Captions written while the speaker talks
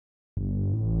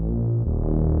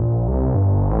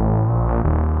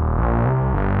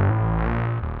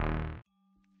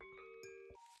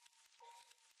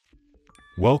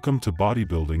Welcome to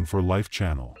Bodybuilding for Life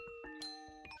channel.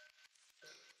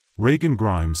 Regan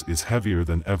Grimes is heavier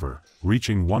than ever,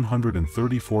 reaching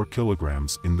 134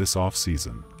 kilograms in this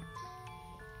off-season.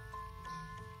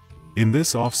 In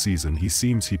this off-season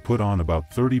he put on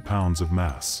about 30 pounds of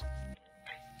mass.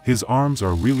 His arms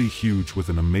are really huge with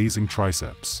an amazing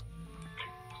triceps.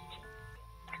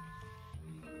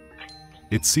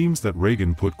 It seems that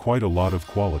Regan put quite a lot of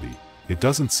quality. It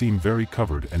doesn't seem very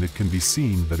covered and it can be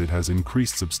seen that it has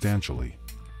increased substantially.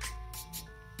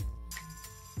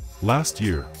 Last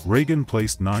year, Regan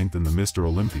placed 9th in the Mr.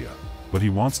 Olympia, but he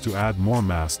wants to add more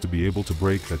mass to be able to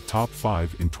break that top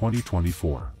 5 in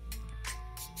 2024.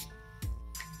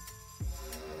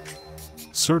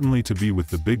 Certainly to be with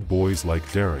the big boys like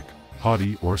Derek,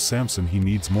 Hottie or Samson he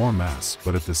needs more mass,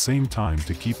 but at the same time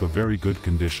to keep a very good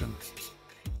condition.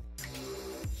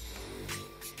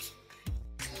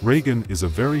 Regan is a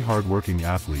very hard-working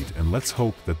athlete and let's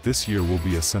hope that this year will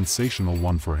be a sensational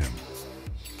one for him.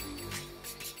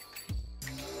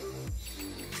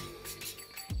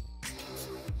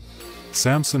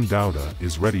 Samson Dauda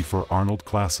is ready for Arnold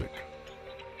Classic.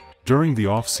 During the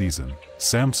off-season,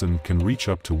 Samson can reach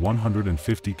up to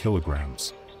 150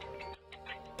 kilograms.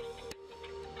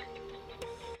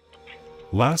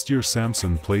 Last year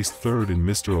Samson placed 3rd in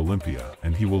Mr. Olympia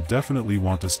and he will definitely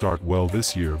want to start well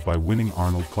this year by winning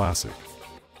Arnold Classic.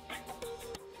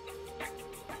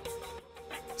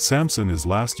 Samson is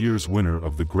last year's winner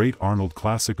of the Great Arnold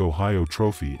Classic Ohio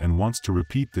Trophy and wants to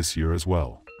repeat this year as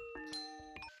well.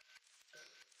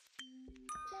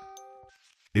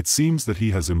 It seems that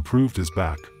he has improved his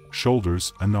back,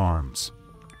 shoulders, and arms.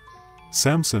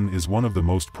 Samson is one of the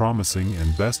most promising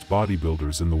and best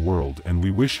bodybuilders in the world and we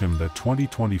wish him that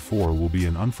 2024 will be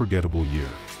an unforgettable year.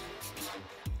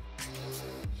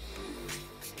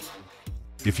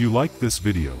 If you liked this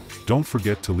video, don't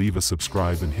forget to leave a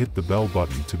subscribe and hit the bell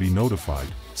button to be notified.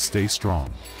 Stay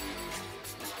strong.